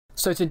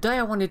So today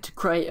I wanted to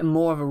create a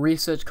more of a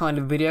research kind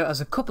of video, as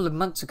a couple of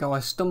months ago I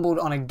stumbled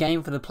on a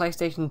game for the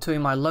PlayStation 2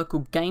 in my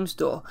local game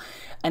store,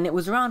 and it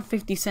was around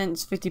 50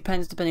 cents, 50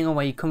 pence depending on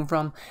where you come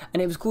from,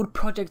 and it was called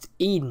Project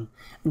Eden,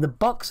 and the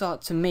box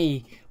art to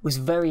me was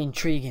very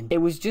intriguing. It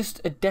was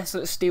just a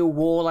desolate steel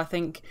wall, I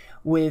think,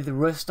 with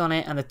rust on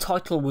it, and the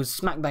title was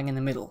smack bang in the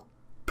middle.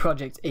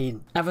 Project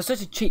Eden. And for such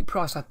a cheap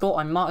price I thought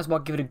I might as well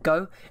give it a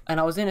go, and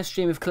I was in a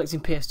stream of collecting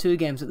PS2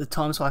 games at the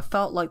time, so I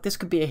felt like this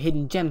could be a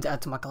hidden gem to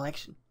add to my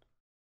collection.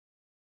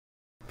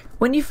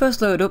 When you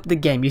first load up the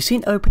game, you see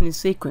an opening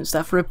sequence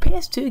that for a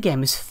PS2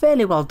 game is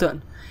fairly well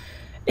done.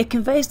 It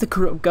conveys the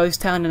corrupt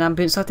ghost town and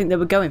ambience I think they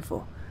were going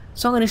for,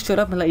 so I'm going to shut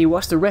up and let you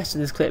watch the rest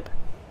of this clip.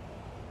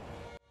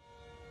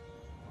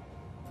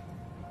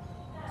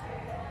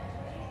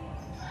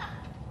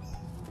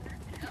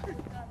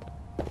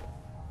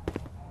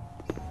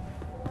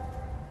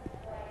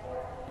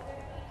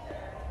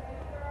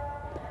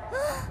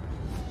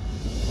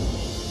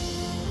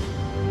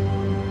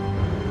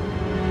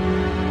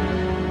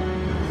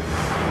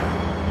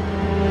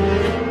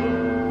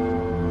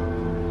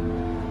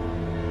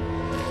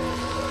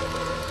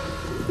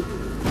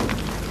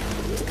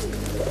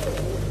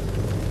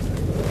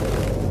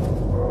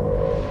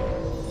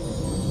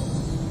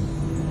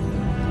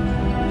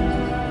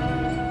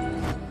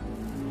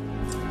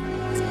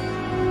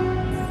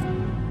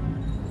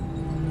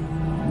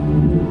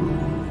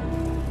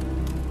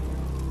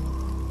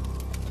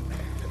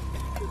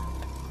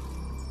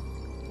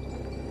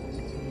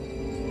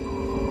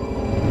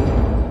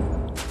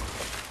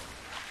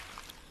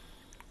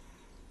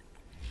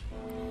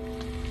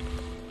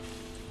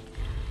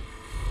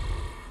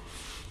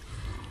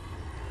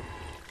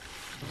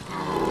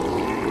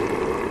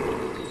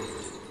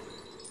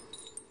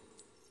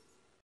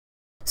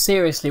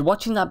 Seriously,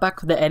 watching that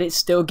back with the edit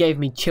still gave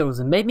me chills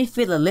and made me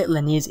feel a little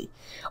uneasy.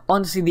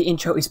 Honestly, the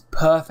intro is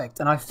perfect,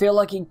 and I feel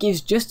like it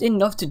gives just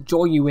enough to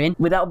draw you in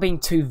without being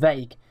too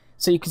vague,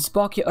 so you can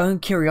spark your own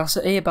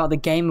curiosity about the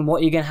game and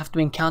what you're going to have to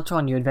encounter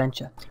on your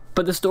adventure.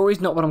 But the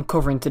story's not what I'm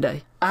covering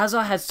today. As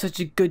I had such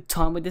a good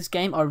time with this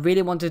game, I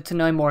really wanted to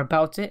know more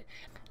about it,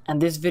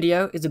 and this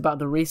video is about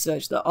the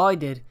research that I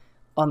did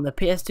on the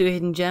PS2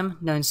 hidden gem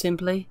known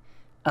simply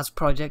as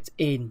Project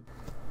Eden.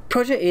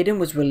 Project Eden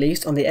was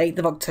released on the 8th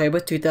of October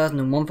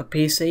 2001 for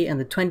PC and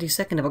the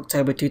 22nd of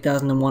October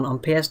 2001 on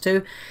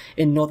PS2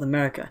 in North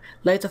America,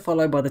 later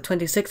followed by the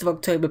 26th of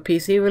October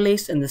PC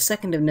release and the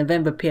 2nd of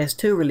November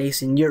PS2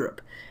 release in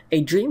Europe.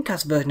 A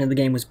Dreamcast version of the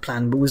game was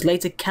planned but was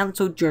later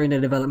cancelled during the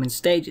development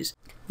stages.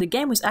 The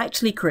game was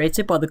actually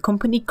created by the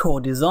company Core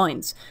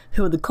Designs,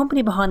 who are the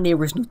company behind the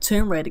original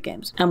Tomb Raider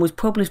games, and was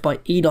published by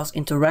Eidos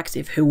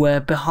Interactive, who were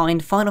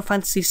behind Final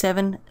Fantasy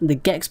VII, the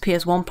Gex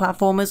PS1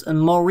 platformers,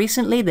 and more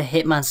recently the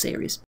Hitman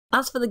series.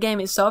 As for the game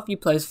itself, you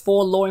play as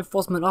 4 law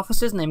enforcement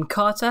officers named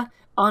Carter,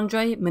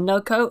 Andre,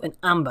 Minoko, and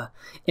Amber,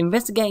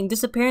 investigating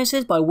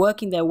disappearances by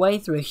working their way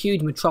through a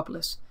huge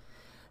metropolis.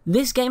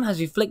 This game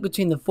has you flick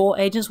between the 4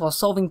 agents while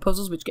solving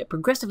puzzles which get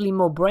progressively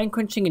more brain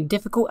crunching and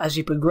difficult as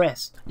you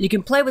progress. You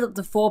can play with up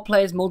to 4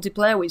 players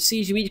multiplayer, which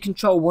sees you each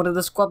control one of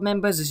the squad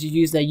members as you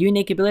use their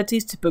unique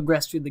abilities to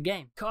progress through the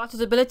game.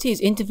 Carter's ability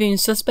is interviewing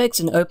suspects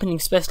and opening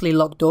specially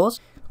locked doors.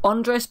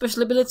 Andre's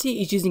special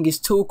ability is using his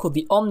tool called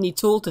the Omni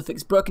tool to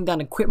fix broken down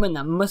equipment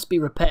that must be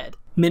repaired.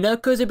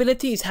 Minoko's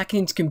ability is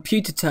hacking into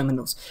computer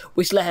terminals,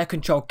 which let her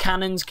control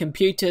cannons,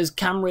 computers,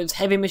 cameras,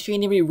 heavy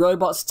machinery,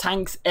 robots,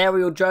 tanks,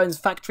 aerial drones,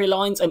 factory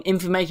lines, and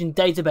information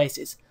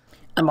databases.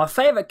 And my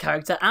favourite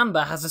character,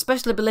 Amber, has the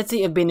special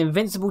ability of being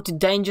invincible to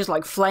dangers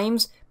like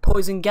flames,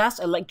 poison gas,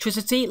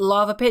 electricity,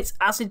 lava pits,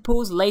 acid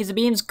pools, laser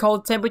beams,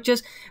 cold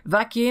temperatures,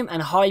 vacuum,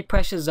 and high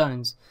pressure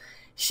zones.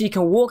 She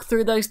can walk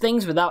through those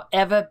things without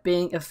ever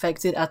being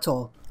affected at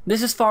all.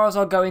 This is as far as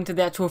I'll go into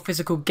the actual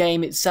physical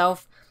game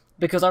itself,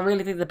 because I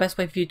really think the best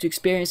way for you to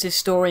experience this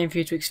story and for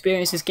you to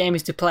experience this game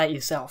is to play it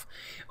yourself.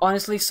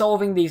 Honestly,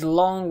 solving these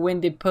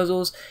long-winded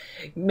puzzles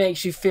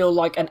makes you feel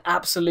like an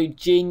absolute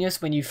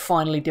genius when you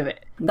finally do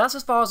it. That's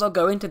as far as I'll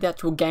go into the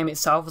actual game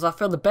itself, as I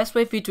feel the best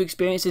way for you to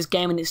experience this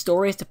game and its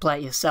story is to play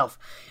it yourself.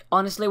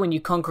 Honestly, when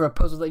you conquer a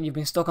puzzle that you've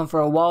been stuck on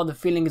for a while, the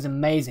feeling is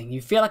amazing. You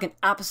feel like an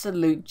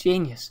absolute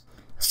genius.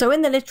 So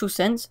in the literal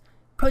sense,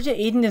 Project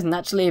Eden isn't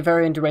actually a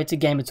very underrated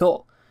game at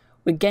all,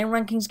 with game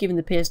rankings giving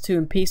the PS2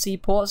 and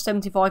PC ports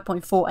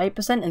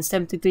 75.48% and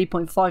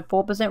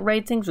 73.54%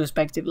 ratings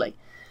respectively,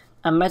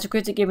 and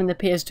Metacritic giving the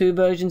PS2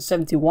 version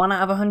 71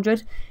 out of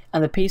 100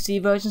 and the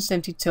PC version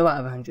 72 out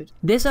of 100.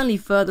 This only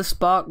further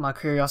sparked my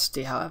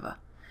curiosity, however,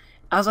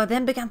 as I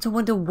then began to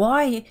wonder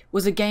why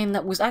was a game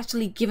that was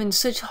actually given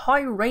such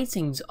high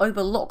ratings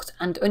overlooked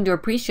and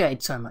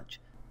underappreciated so much.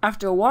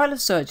 After a while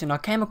of searching, I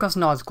came across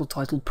an article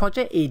titled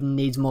Project Eden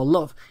Needs More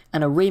Love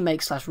and a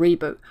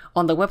Remake/Reboot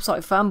on the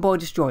website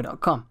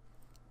fanboydestroy.com.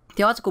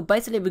 The article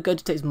basically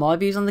regurgitates my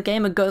views on the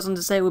game and goes on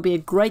to say it would be a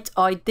great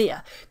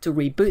idea to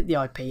reboot the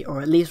IP or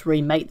at least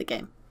remake the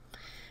game.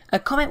 A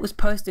comment was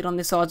posted on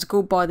this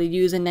article by the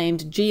user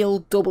named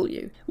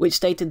GLW, which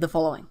stated the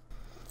following: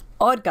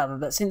 I'd gather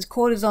that since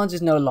Core Designs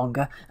is no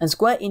longer, and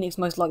Square Enix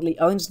most likely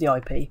owns the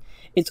IP,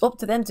 it's up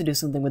to them to do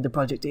something with the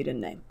Project Eden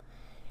name.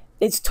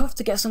 It's tough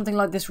to get something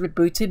like this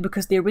rebooted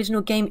because the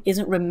original game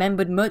isn't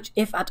remembered much,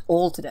 if at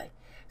all, today.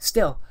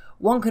 Still,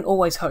 one can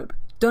always hope.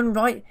 Done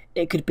right,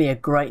 it could be a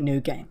great new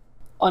game.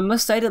 I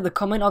must say that the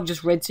comment I've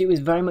just read to you is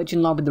very much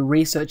in line with the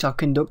research I've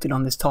conducted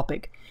on this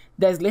topic.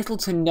 There's little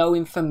to no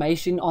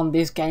information on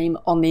this game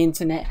on the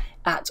internet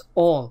at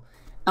all.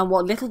 And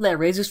what little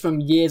there is from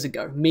years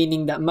ago,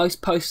 meaning that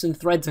most posts and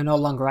threads are no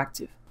longer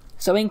active.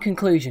 So in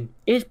conclusion,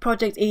 is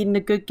Project Eden a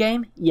good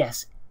game?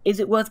 Yes. Is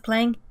it worth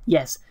playing?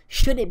 Yes.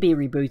 Should it be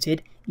rebooted?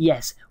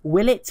 Yes.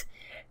 Will it?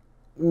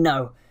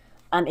 No.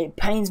 And it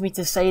pains me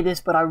to say this,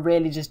 but I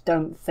really just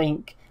don't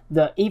think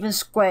that even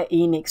Square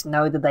Enix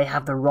know that they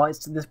have the rights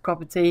to this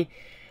property.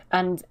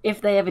 And if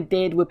they ever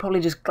did, we'll probably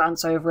just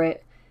glance over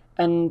it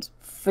and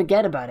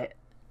forget about it.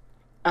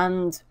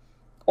 And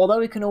although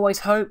we can always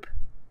hope,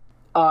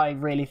 I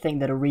really think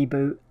that a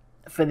reboot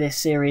for this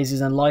series is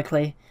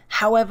unlikely.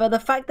 However, the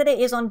fact that it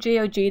is on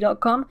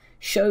GOG.com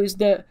shows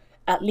that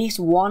at least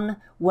one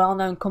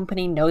well-known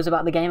company knows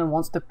about the game and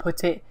wants to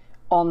put it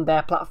on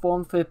their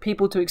platform for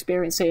people to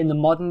experience it in the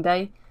modern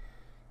day.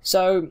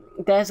 So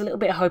there's a little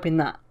bit of hope in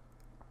that.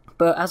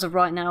 But as of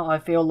right now, I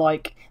feel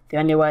like the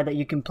only way that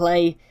you can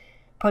play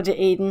Project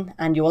Eden,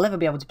 and you'll ever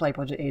be able to play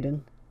Project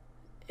Eden,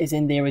 is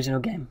in the original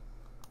game.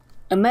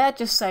 And may I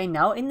just say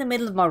now, in the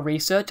middle of my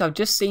research, I've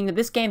just seen that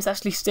this game's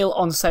actually still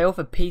on sale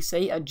for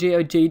PC at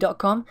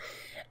GOG.com.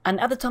 And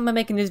at the time of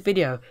making this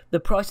video, the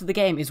price of the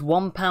game is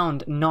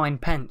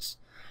 £1.09.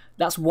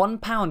 That's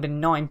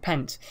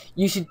 £1.09.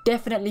 You should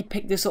definitely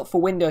pick this up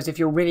for Windows if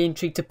you're really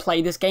intrigued to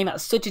play this game. At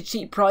such a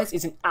cheap price,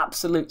 it's an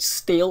absolute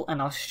steal, and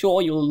I'm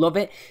sure you'll love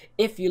it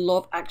if you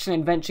love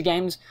action-adventure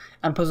games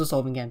and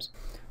puzzle-solving games.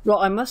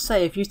 Right, I must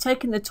say, if you've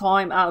taken the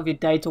time out of your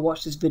day to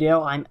watch this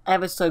video, I'm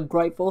ever so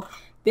grateful.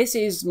 This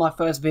is my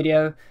first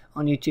video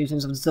on YouTube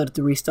since I've decided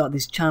to restart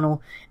this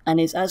channel, and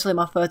it's actually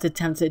my first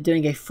attempt at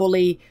doing a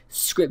fully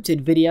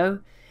scripted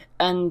video,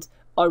 and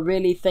I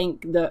really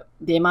think that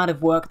the amount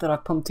of work that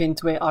I've pumped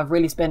into it, I've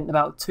really spent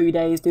about 2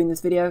 days doing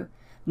this video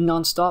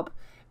non-stop,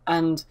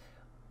 and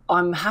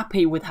I'm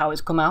happy with how it's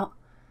come out.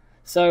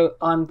 So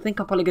I think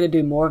I'm probably going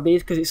to do more of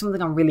these because it's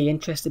something I'm really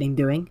interested in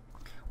doing.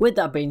 With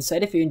that being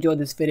said, if you enjoyed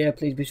this video,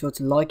 please be sure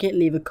to like it,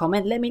 leave a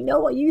comment, let me know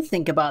what you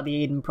think about the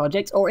Eden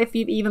project, or if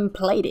you've even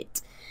played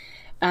it.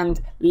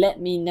 And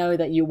let me know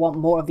that you want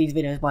more of these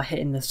videos by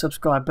hitting the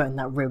subscribe button.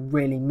 That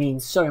really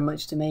means so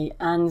much to me,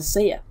 and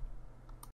see ya.